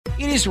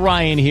It is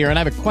Ryan here, and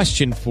I have a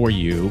question for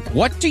you.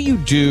 What do you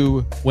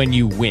do when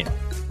you win?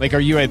 Like, are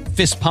you a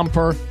fist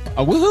pumper,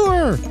 a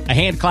woohooer, a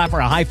hand clapper,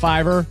 a high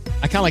fiver?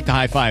 I kind of like the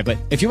high five, but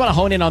if you want to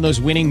hone in on those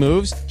winning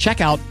moves,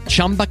 check out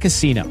Chumba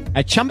Casino.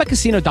 At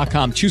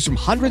ChumbaCasino.com, choose from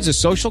hundreds of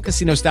social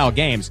casino-style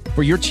games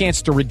for your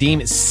chance to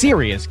redeem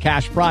serious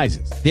cash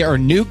prizes. There are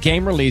new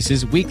game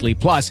releases weekly,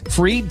 plus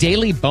free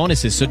daily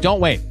bonuses. So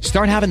don't wait.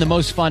 Start having the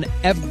most fun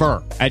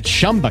ever at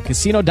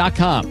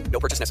ChumbaCasino.com.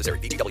 No purchase necessary.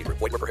 VGW Group.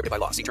 Void where prohibited by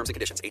law. See terms and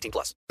conditions.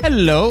 18+.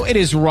 Hello, it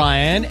is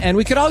Ryan, and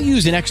we could all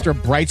use an extra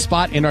bright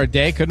spot in our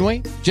day, couldn't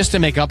we? Just to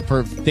make up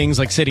for things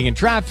like sitting in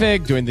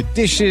traffic, doing the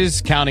dishes,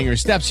 counting your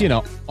steps, you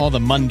know, all the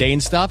mundane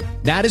stuff.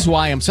 That is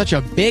why I'm such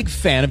a big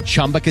fan of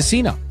Chumba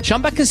Casino.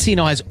 Chumba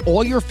Casino has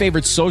all your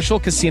favorite social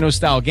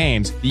casino-style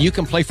games that you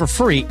can play for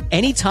free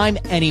anytime,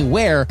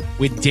 anywhere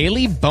with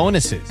daily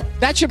bonuses.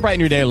 That should brighten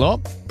your day a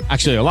little.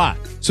 Actually, a lot.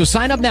 So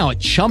sign up now at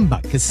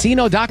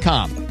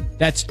ChumbaCasino.com.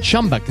 That's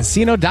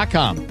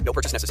ChumbaCasino.com. No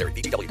purchase necessary.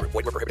 VGW Group.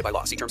 Void where prohibited by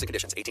law. See terms and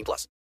conditions.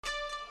 18+.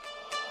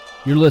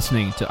 You're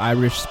listening to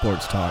Irish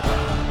Sports Talk.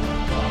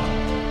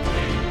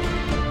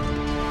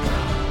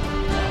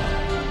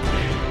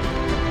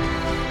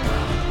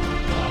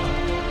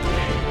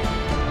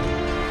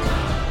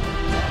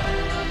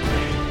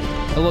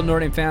 Hello,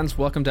 Notre Dame fans.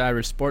 Welcome to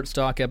Irish Sports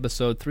Talk,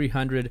 episode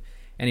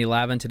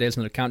 311. Today's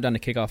another countdown to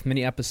kickoff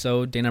mini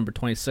episode, day number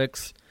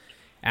 26.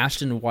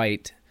 Ashton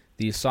White,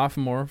 the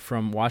sophomore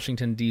from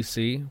Washington,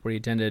 D.C., where he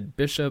attended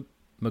Bishop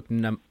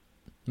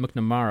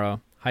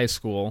McNamara High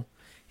School.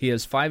 He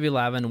is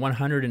 5'11",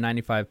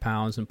 195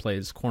 pounds, and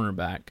plays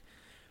cornerback.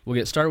 We'll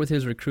get started with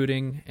his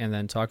recruiting and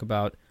then talk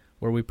about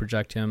where we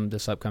project him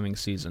this upcoming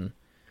season.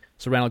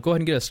 So, Randall, go ahead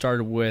and get us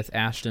started with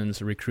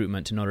Ashton's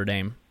recruitment to Notre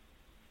Dame.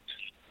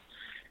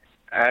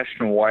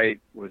 Ashton White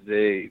was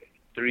a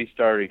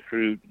three-star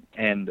recruit,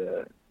 and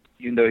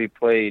even though he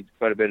played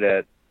quite a bit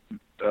at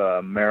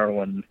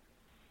Maryland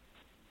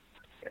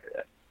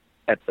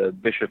at the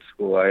Bishop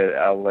School,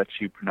 I'll let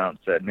you pronounce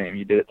that name.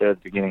 You did it there at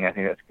the beginning. I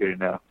think that's good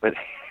enough. But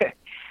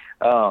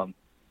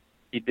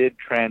he did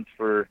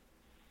transfer,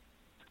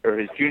 or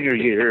his junior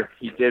year,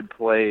 he did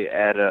play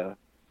at a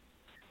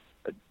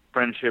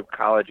Friendship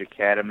College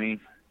Academy.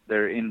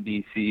 They're in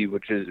D.C.,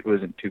 which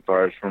wasn't too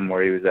far from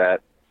where he was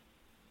at.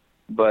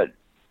 But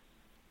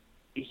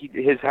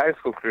his high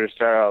school career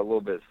started out a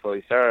little bit slow.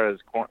 He started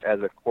as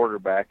a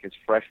quarterback his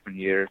freshman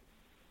year,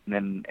 and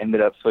then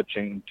ended up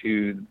switching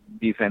to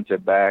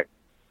defensive back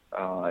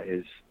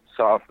his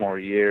sophomore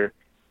year.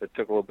 It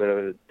took a little bit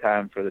of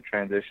time for the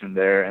transition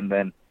there. And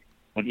then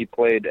when he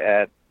played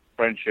at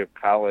Friendship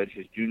College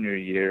his junior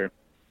year,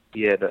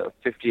 he had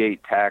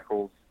 58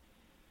 tackles,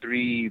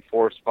 3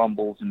 forced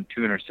fumbles, and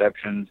 2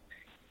 interceptions.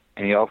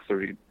 And he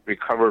also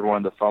recovered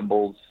one of the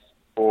fumbles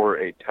for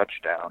a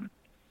touchdown.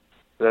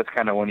 So that's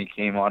kind of when he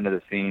came onto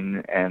the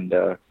scene, and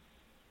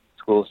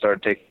school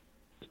started taking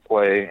his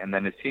play. And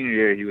then his senior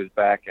year, he was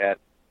back at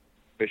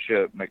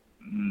Bishop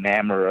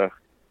McNamara,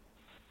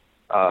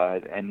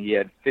 and he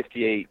had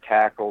 58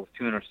 tackles,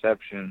 2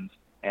 interceptions,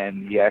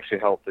 and he actually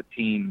helped the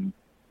team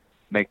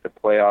make the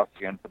playoffs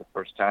again for the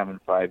first time in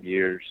 5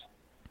 years.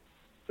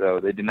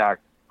 So they did not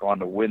go on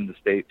to win the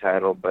state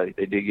title, but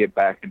they did get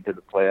back into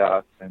the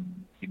playoffs,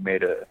 and he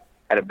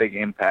had a big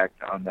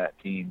impact on that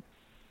team.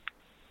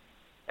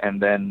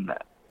 And then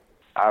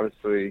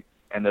obviously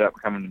ended up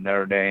coming to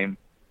Notre Dame,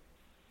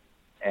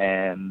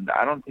 and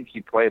I don't think he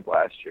played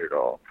last year at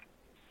all.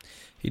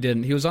 He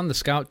didn't. He was on the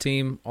scout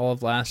team all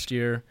of last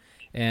year,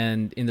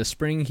 and in the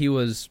spring he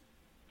was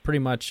pretty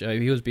much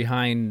he was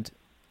behind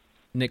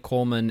Nick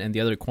Coleman and the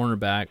other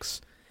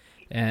cornerbacks,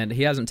 and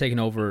he hasn't taken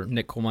over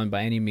Nick Coleman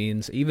by any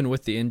means, even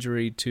with the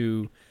injury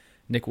to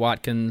Nick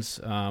Watkins,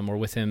 or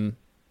with him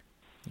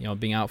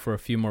being out for a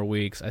few more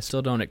weeks. I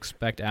still don't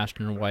expect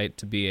Ashton White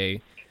to be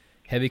a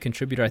heavy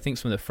contributor. I think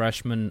some of the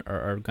freshmen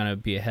are going to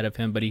be ahead of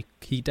him, but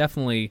he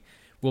definitely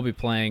will be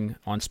playing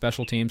on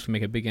special teams, can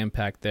make a big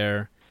impact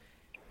there.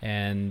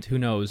 And who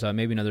knows,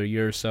 maybe another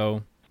year or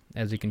so,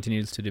 as he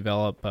continues to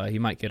develop, he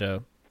might get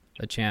a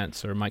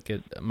chance, or might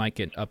get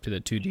up to the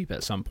 2 deep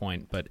at some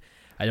point. But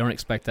I don't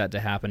expect that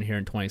to happen here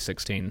in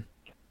 2016.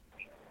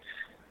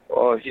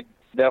 Well, he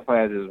definitely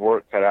has his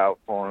work cut out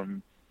for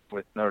him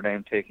with Notre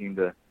Dame taking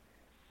I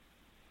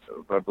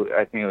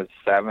think it was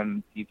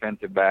 7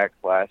 defensive backs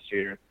last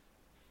year.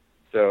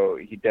 So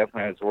he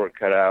definitely has work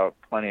cut out,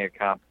 plenty of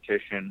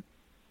competition,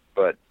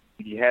 but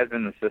he has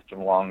been in the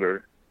system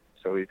longer,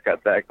 so he's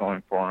got that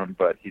going for him,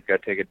 but he's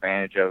got to take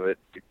advantage of it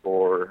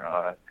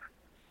before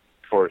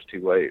it's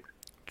too late.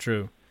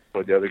 True.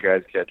 So the other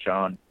guys catch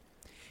on.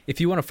 If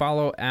you want to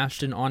follow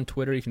Ashton on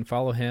Twitter, you can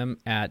follow him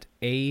at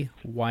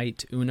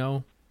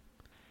 @awhiteuno.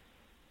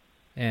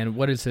 And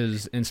what is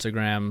his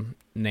Instagram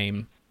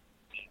name?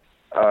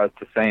 It's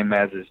the same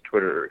as his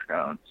Twitter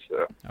account.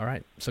 So. All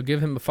right. So give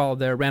him a follow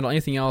there. Randall,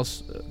 anything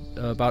else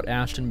about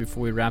Ashton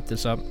before we wrap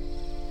this up?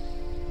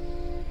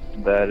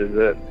 That is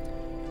it.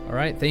 All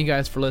right. Thank you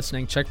guys for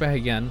listening. Check back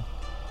again.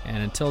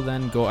 And until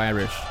then, go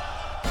Irish.